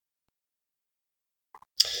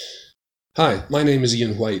Hi, my name is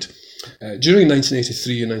Ian White. During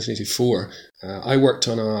 1983 and 1984, I worked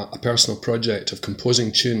on a personal project of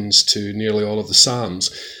composing tunes to nearly all of the Psalms,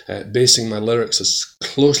 basing my lyrics as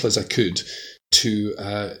closely as I could to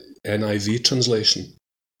NIV translation.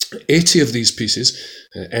 80 of these pieces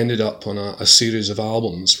ended up on a series of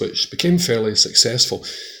albums which became fairly successful,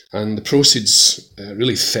 and the proceeds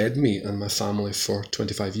really fed me and my family for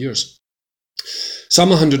 25 years. Psalm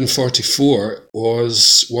 144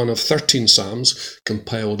 was one of 13 psalms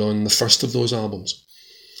compiled on the first of those albums.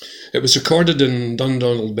 It was recorded in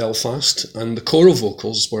Dundonald, Belfast, and the choral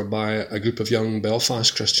vocals were by a group of young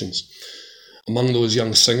Belfast Christians. Among those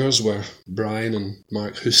young singers were Brian and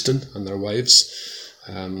Mark Houston and their wives,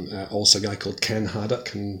 also a guy called Ken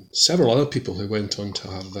Haddock, and several other people who went on to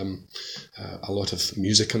have a lot of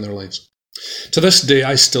music in their lives. To this day,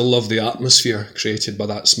 I still love the atmosphere created by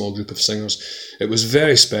that small group of singers. It was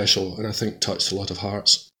very special and I think touched a lot of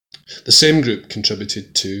hearts. The same group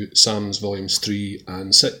contributed to Psalms volumes 3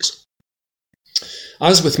 and 6.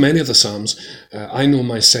 As with many of the Psalms, I know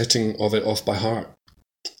my setting of it off by heart.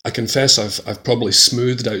 I confess I've probably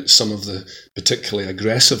smoothed out some of the particularly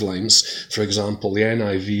aggressive lines. For example, the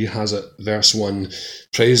NIV has it, verse 1,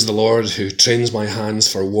 "Praise the Lord who trains my hands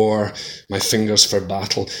for war, my fingers for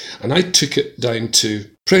battle." And I took it down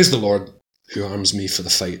to, "Praise the Lord who arms me for the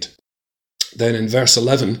fight." Then in verse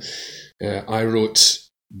 11, I wrote,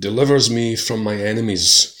 "Delivers me from my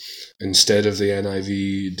enemies," instead of the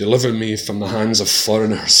NIV, "Deliver me from the hands of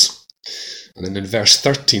foreigners." And then in verse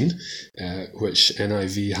 13, which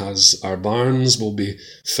NIV has, "Our barns will be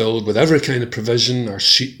filled with every kind of provision, our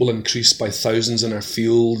sheep will increase by thousands in our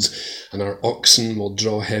fields, and our oxen will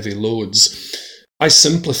draw heavy loads." I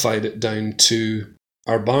simplified it down to,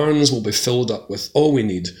 "Our barns will be filled up with all we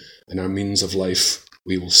need, and our means of life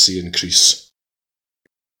we will see increase."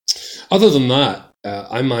 Other than that,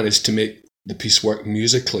 I managed to make the piece work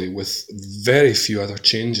musically with very few other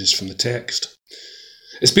changes from the text.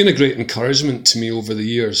 It's been a great encouragement to me over the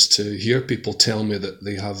years to hear people tell me that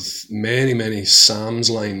they have many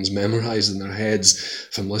Psalms lines memorised in their heads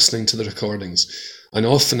from listening to the recordings. And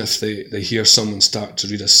often if they hear someone start to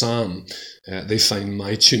read a psalm, they find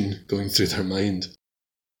my tune going through their mind.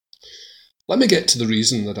 Let me get to the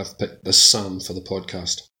reason that I've picked this psalm for the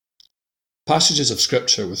podcast. Passages of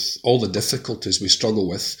scripture with all the difficulties we struggle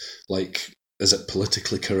with, like, is it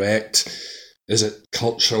politically correct? Is it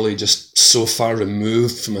culturally just so far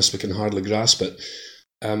removed from us we can hardly grasp it?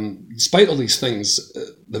 Despite all these things,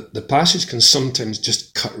 the passage can sometimes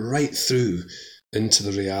just cut right through into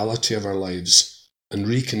the reality of our lives and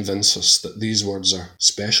reconvince us that these words are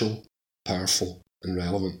special, powerful, and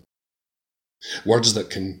relevant. Words that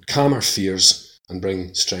can calm our fears and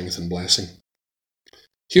bring strength and blessing.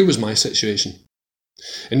 Here was my situation.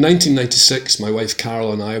 In 1996, my wife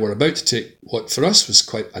Carol and I were about to take what for us was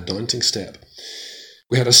quite a daunting step.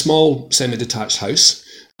 We had a small semi-detached house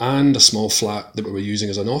and a small flat that we were using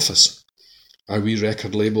as an office. Our wee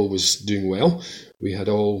record label was doing well. We had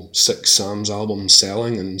all 6 Psalms albums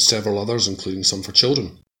selling and several others, including some for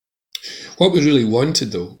children. What we really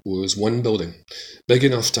wanted, though, was one building, big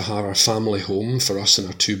enough to have our family home for us and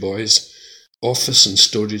our 2 boys, office and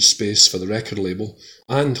storage space for the record label,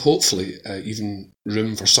 and hopefully even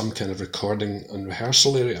room for some kind of recording and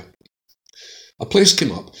rehearsal area. A place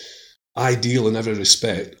came up, ideal in every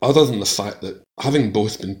respect, other than the fact that, having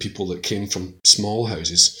both been people that came from small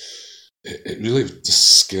houses, it really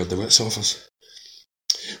just scared the wits off us.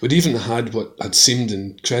 We'd even had what had seemed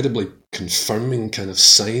incredibly confirming kind of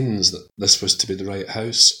signs that this was to be the right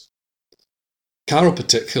house. Carol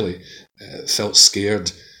particularly felt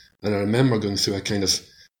scared, and I remember going through a kind of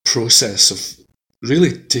process of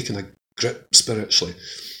really taking a grip spiritually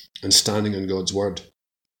and standing on God's word.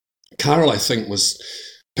 Carol, I think, was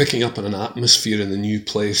picking up on an atmosphere in the new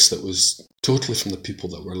place that was totally from the people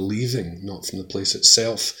that were leaving, not from the place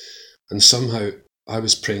itself. And somehow I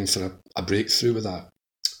was praying for a breakthrough with that.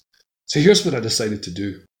 So here's what I decided to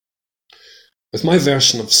do. With my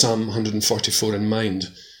version of Psalm 144 in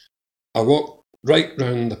mind, I walked right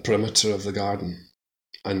round the perimeter of the garden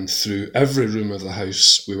and through every room of the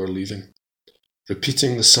house we were leaving,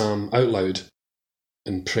 repeating the psalm out loud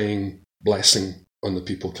and praying blessing on the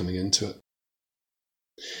people coming into it.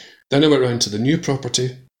 Then I went round to the new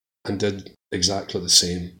property and did exactly the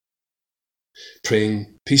same,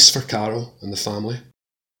 praying peace for Carol and the family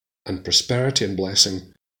and prosperity and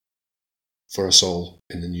blessing for us all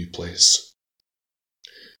in the new place.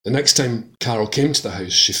 The next time Carol came to the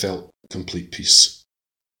house, she felt complete peace.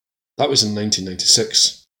 That was in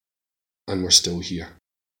 1996, and we're still here.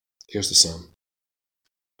 Here's the psalm.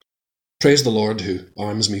 Praise the Lord who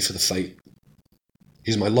arms me for the fight.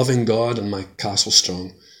 He's my loving God and my castle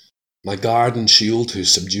strong, my guard and shield who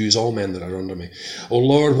subdues all men that are under me. O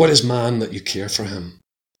Lord, what is man that you care for him?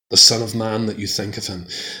 The son of man that you think of him?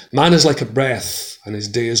 Man is like a breath, and his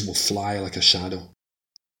days will fly like a shadow.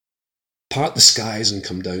 Part the skies and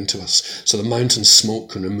come down to us, so the mountains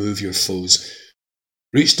smoke and remove your foes.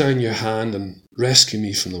 Reach down your hand and rescue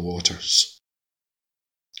me from the waters.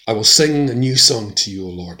 I will sing a new song to you, O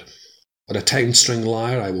Lord. On a 10-string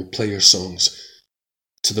lyre I will play your songs,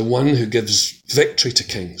 to the one who gives victory to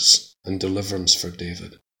kings and deliverance for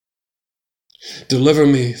David. Deliver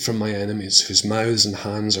me from my enemies, whose mouths and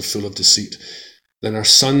hands are full of deceit. Then our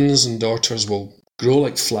sons and daughters will grow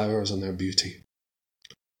like flowers in their beauty,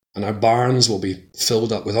 and our barns will be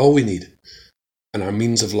filled up with all we need, and our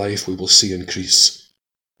means of life we will see increase.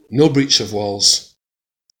 No breach of walls,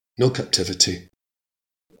 no captivity,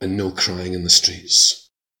 and no crying in the streets.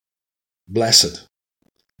 Blessed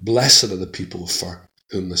are the people for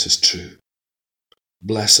whom this is true.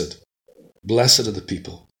 Blessed are the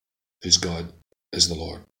people whose God is the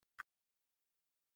Lord.